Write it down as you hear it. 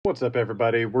What's up,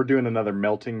 everybody? We're doing another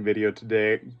melting video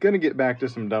today. Gonna get back to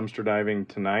some dumpster diving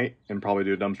tonight and probably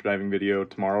do a dumpster diving video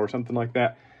tomorrow or something like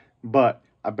that. But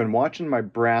I've been watching my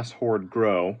brass hoard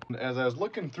grow. As I was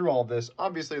looking through all this,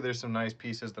 obviously there's some nice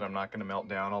pieces that I'm not gonna melt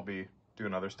down. I'll be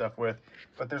doing other stuff with.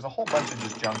 But there's a whole bunch of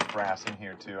just junk brass in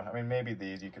here too. I mean, maybe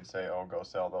these you could say, oh, go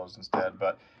sell those instead.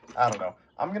 But I don't know.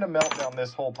 I'm gonna melt down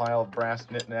this whole pile of brass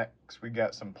knickknacks. We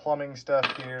got some plumbing stuff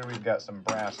here. We've got some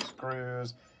brass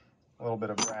screws. A little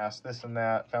bit of brass, this and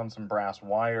that. Found some brass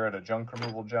wire at a junk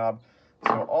removal job.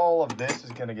 So all of this is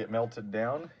going to get melted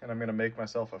down, and I'm going to make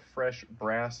myself a fresh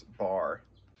brass bar.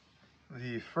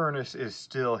 The furnace is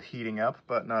still heating up,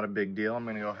 but not a big deal. I'm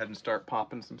going to go ahead and start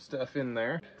popping some stuff in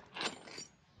there.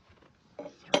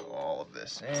 Throw all of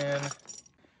this in.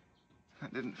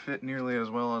 That didn't fit nearly as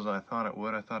well as I thought it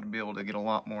would. I thought I'd be able to get a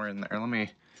lot more in there. Let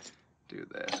me do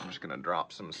this. I'm just going to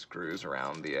drop some screws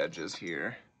around the edges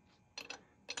here.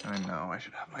 I know I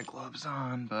should have my gloves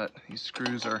on, but these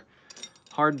screws are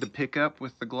hard to pick up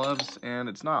with the gloves, and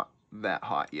it's not that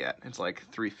hot yet. It's like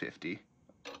 350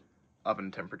 oven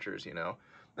temperatures, you know.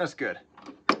 That's good.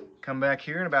 Come back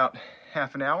here in about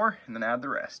half an hour and then add the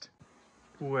rest.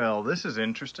 Well, this is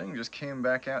interesting. Just came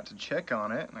back out to check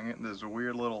on it, and I get this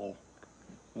weird little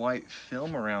white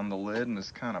film around the lid, and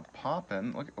it's kind of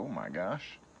popping. Look, oh my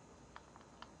gosh.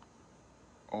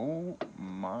 Oh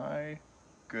my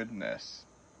goodness.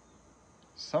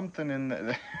 Something in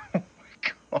there, oh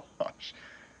my gosh.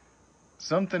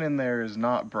 Something in there is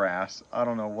not brass. I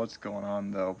don't know what's going on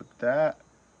though, but that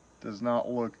does not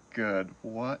look good.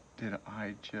 What did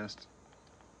I just...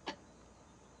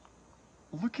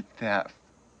 Look at that.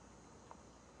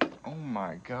 Oh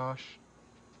my gosh.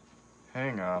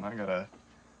 Hang on, I got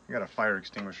a fire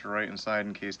extinguisher right inside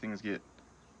in case things get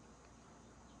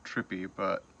trippy,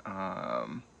 but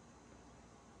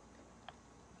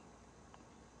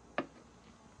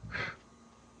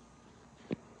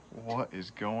what is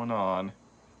going on?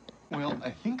 Well, I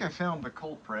think I found the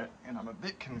culprit, and I'm a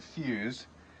bit confused.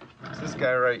 It's this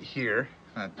guy right here.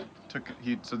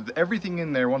 So everything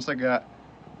in there, once I got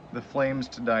the flames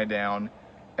to die down,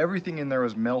 everything in there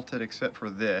was melted except for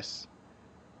this.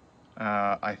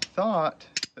 I thought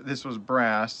that this was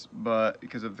brass, but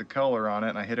because of the color on it,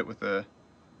 and I hit it with the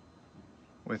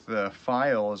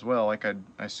file as well, like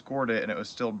I scored it and it was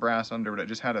still brass under, but it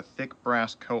just had a thick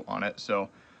brass coat on it. So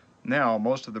now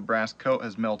most of the brass coat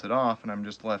has melted off and I'm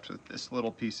just left with this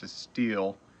little piece of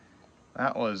steel.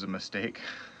 That was a mistake.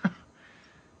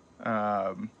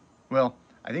 Well,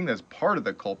 I think that's part of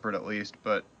the culprit at least,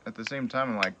 but at the same time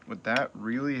I'm like, would that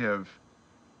really have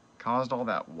caused all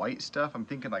that white stuff? I'm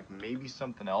thinking like maybe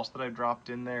something else that I dropped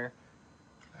in there.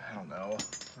 I don't know.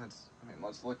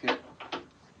 Let's look at,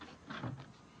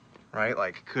 right?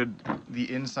 Like, could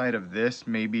the inside of this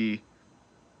maybe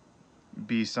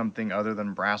be something other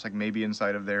than brass? Like maybe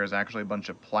inside of there is actually a bunch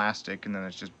of plastic and then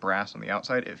it's just brass on the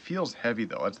outside. It feels heavy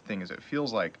though. That's the thing, is it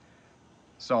feels like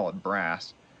solid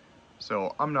brass.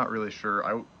 So I'm not really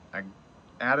sure. I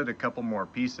added a couple more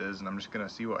pieces and I'm just gonna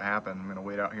see what happens. I'm gonna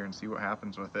wait out here and see what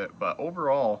happens with it. But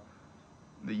overall,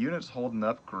 the unit's holding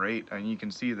up great. And you can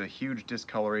see the huge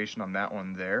discoloration on that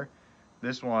one there.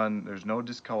 This one, there's no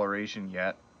discoloration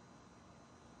yet,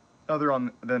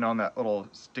 other than on that little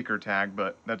sticker tag,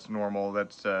 but that's normal.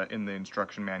 That's in the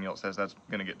instruction manual. It says that's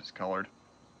gonna get discolored.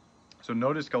 So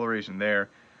no discoloration there.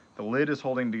 The lid is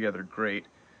holding together great.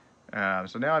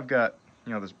 So now I've got,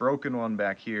 you know, this broken one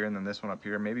back here and then this one up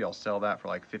here. Maybe I'll sell that for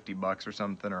like 50 bucks or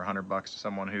something, or 100 bucks to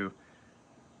someone who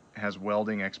has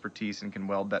welding expertise and can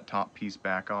weld that top piece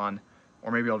back on.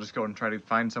 Or maybe I'll just go and try to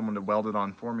find someone to weld it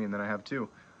on for me, and then I have two.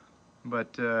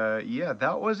 But yeah,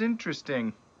 that was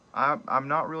interesting. I'm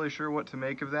not really sure what to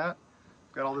make of that.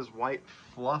 Got all this white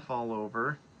fluff all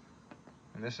over,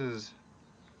 and this is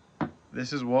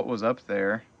what was up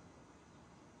there.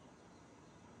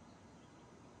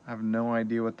 I have no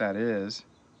idea what that is.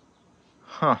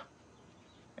 Huh.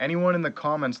 Anyone in the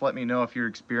comments, let me know if you're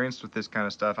experienced with this kind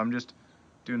of stuff. I'm just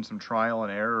doing some trial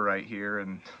and error right here,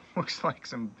 and looks like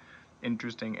some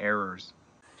interesting errors.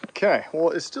 Okay,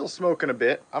 well, it's still smoking a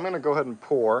bit. I'm gonna go ahead and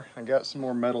pour. I got some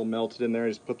more metal melted in there. I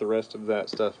just put the rest of that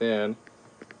stuff in.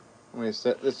 Let me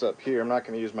set this up here. I'm not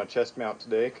gonna use my chest mount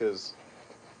today because,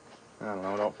 I don't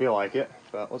know, I don't feel like it.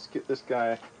 But let's get this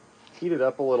guy heated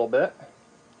up a little bit.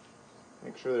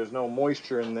 Make sure there's no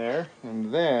moisture in there.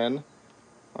 And then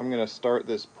I'm gonna start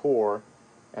this pour.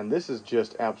 And this is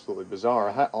just absolutely bizarre.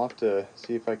 I'll have to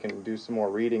see if I can do some more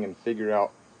reading and figure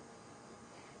out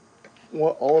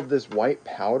what all of this white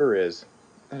powder is.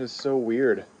 That is so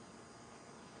weird.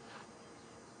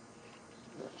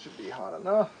 That should be hot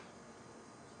enough.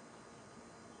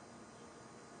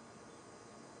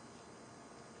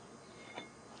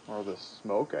 Or the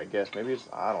smoke, I guess. Maybe it's,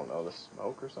 I don't know, the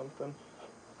smoke or something.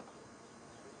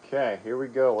 Okay, here we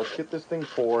go. Let's get this thing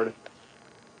poured.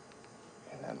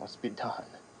 And then let's be done.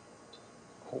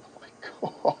 Oh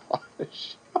my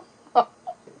gosh.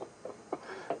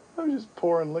 I'm just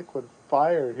pouring liquid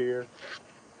fire here.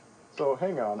 So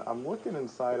hang on, I'm looking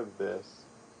inside of this,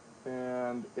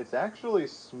 and it's actually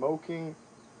smoking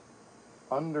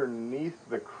underneath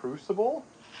the crucible.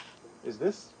 Is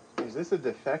this a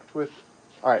defect with...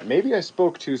 All right, maybe I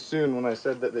spoke too soon when I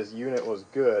said that this unit was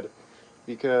good,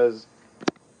 because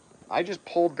I just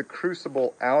pulled the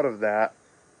crucible out of that,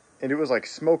 and it was like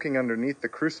smoking underneath the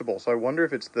crucible. So I wonder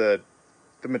if it's the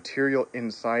material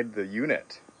inside the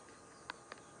unit.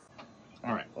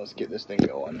 All right, let's get this thing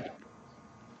going.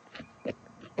 Get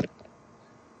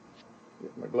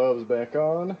my gloves back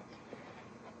on.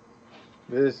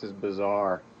 This is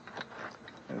bizarre.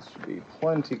 This should be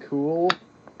plenty cool.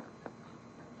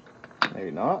 Maybe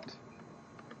not.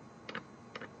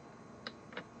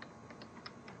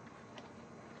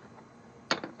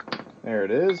 There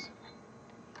it is.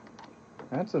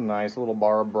 That's a nice little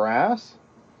bar of brass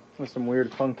with some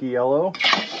weird funky yellow.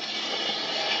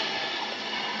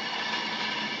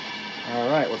 All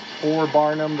right, let's pour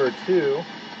bar number 2.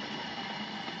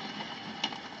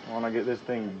 I want to get this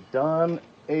thing done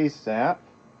ASAP.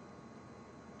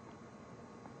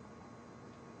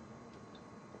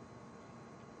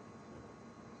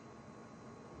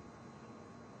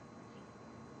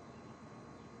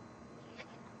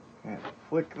 And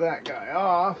flick that guy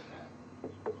off.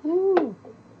 Woo.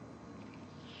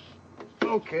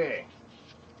 Okay.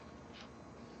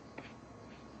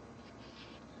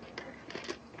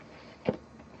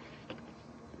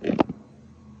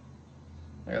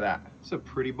 Look at that. It's a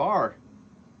pretty bar.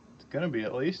 It's gonna be,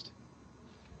 at least.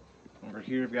 Over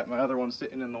here I've got my other one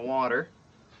sitting in the water.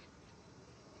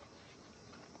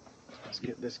 Let's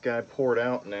get this guy poured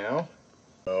out now.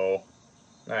 Oh,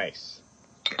 nice.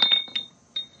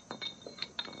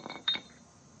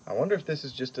 I wonder if this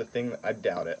is just a thing that, I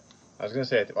doubt it. I was gonna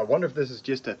say, I wonder if this is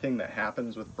just a thing that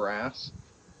happens with brass.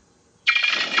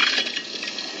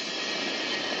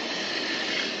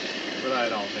 But I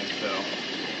don't think so.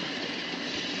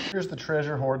 Here's the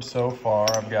treasure hoard so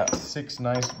far. I've got 6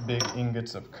 nice big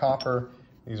ingots of copper.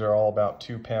 These are all about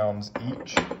 2 pounds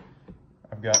each.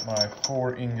 I've got my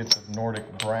 4 ingots of Nordic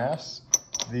brass.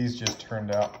 These just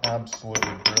turned out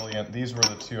absolutely brilliant. These were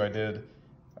the 2 I did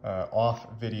off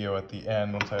video at the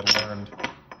end once I learned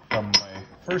from my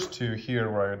first 2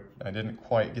 here where I didn't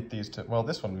quite get these to, well,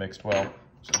 this one mixed well.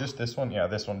 So just this one, yeah,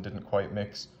 this one didn't quite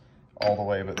mix all the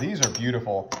way, but these are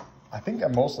beautiful. I think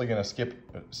I'm mostly gonna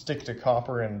stick to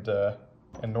copper and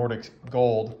Nordic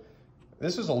gold.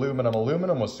 This is aluminum.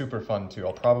 Aluminum was super fun too.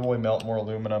 I'll probably melt more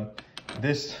aluminum.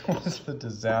 This was the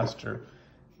disaster,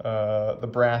 the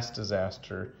brass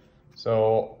disaster.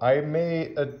 So I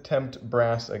may attempt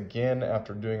brass again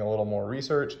after doing a little more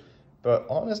research, but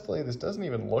honestly, this doesn't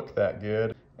even look that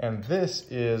good. And this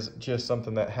is just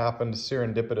something that happened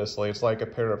serendipitously. It's like a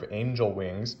pair of angel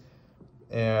wings.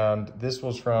 And this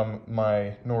was from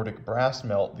my Nordic brass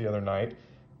melt the other night.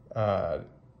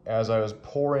 As I was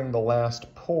pouring the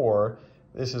last pour,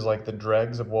 this is like the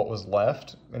dregs of what was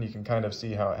left, and you can kind of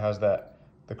see how it has the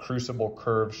crucible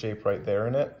curve shape right there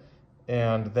in it.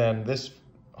 And then this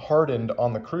hardened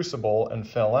on the crucible and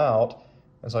fell out,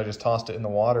 and so I just tossed it in the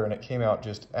water, and it came out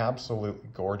just absolutely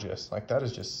gorgeous. Like, that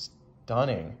is just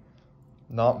stunning.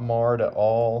 Not marred at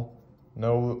all.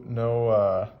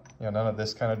 None of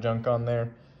this kind of junk on there.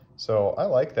 So I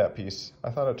like that piece. I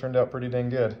thought it turned out pretty dang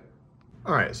good.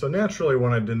 All right, so naturally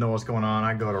when I didn't know what's going on,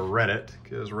 I go to Reddit,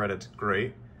 because Reddit's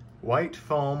great. White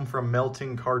foam from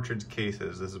melting cartridge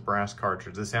cases. This is brass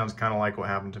cartridge. This sounds kind of like what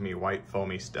happened to me, white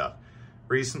foamy stuff.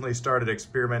 Recently started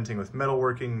experimenting with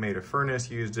metalworking, made a furnace,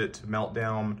 used it to melt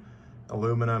down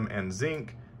aluminum and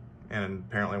zinc, and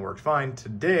apparently worked fine.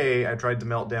 Today, I tried to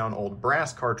melt down old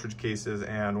brass cartridge cases,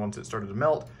 and once it started to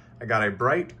melt, I got a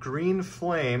bright green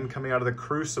flame coming out of the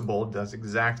crucible. That's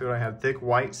exactly what I had, thick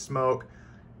white smoke.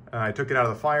 I took it out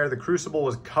of the fire. The crucible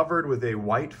was covered with a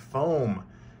white foam.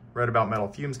 Read about metal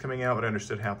fumes coming out, but I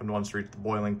understood happened once it reached the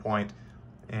boiling point,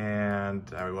 and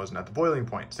I wasn't at the boiling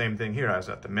point. Same thing here, I was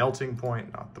at the melting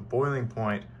point, not the boiling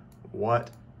point.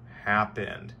 What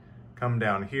happened? Come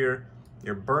down here,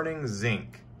 you're burning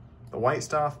zinc. The white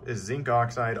stuff is zinc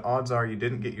oxide. Odds are you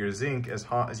didn't get your zinc as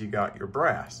hot as you got your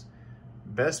brass.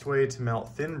 Best way to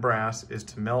melt thin brass is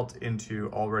to melt into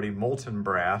already molten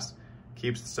brass.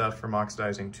 Keeps the stuff from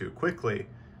oxidizing too quickly.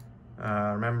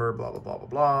 Remember, blah, blah, blah, blah,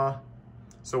 blah.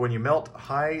 So when you melt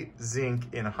high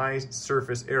zinc in a high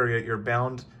surface area, you're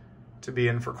bound to be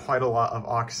in for quite a lot of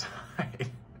oxide.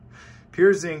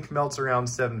 Pure zinc melts around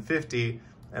 750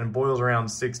 and boils around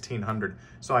 1600.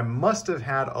 So I must have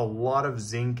had a lot of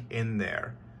zinc in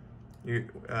there.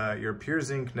 Your pure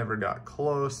zinc never got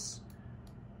close.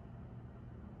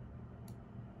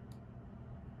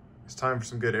 It's time for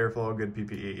some good airflow, good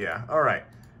PPE, yeah. All right,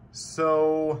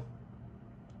 so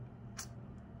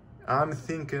I'm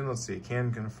thinking, let's see,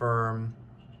 can confirm.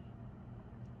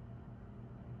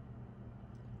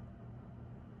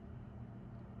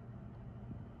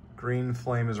 Green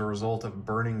flame is a result of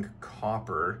burning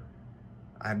copper.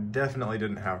 I definitely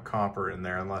didn't have copper in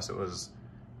there unless it was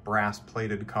brass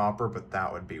plated copper, but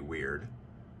that would be weird.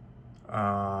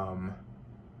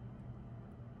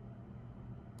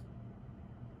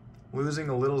 Losing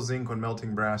a little zinc when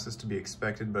melting brass is to be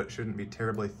expected, but it shouldn't be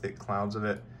terribly thick clouds of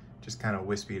it, just kind of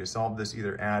wispy. To solve this,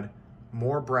 either add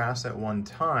more brass at one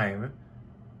time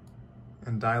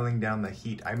and dialing down the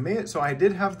heat. So I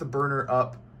did have the burner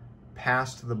up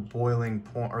past the boiling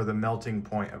point or the melting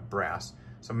point of brass.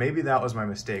 So maybe that was my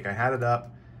mistake. I had it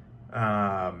up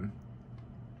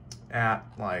at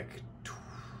like,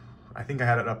 I think I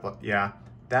had it up, yeah,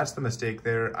 that's the mistake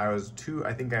there. I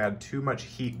think I had too much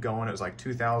heat going. It was like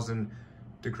 2000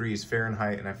 degrees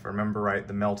Fahrenheit. And if I remember right,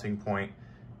 the melting point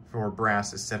for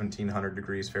brass is 1700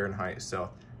 degrees Fahrenheit. So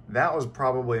that was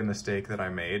probably a mistake that I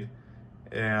made.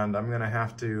 And I'm gonna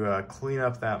have to clean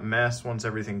up that mess once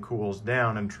everything cools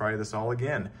down and try this all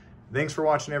again. Thanks for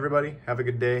watching, everybody. Have a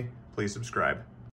good day. Please subscribe.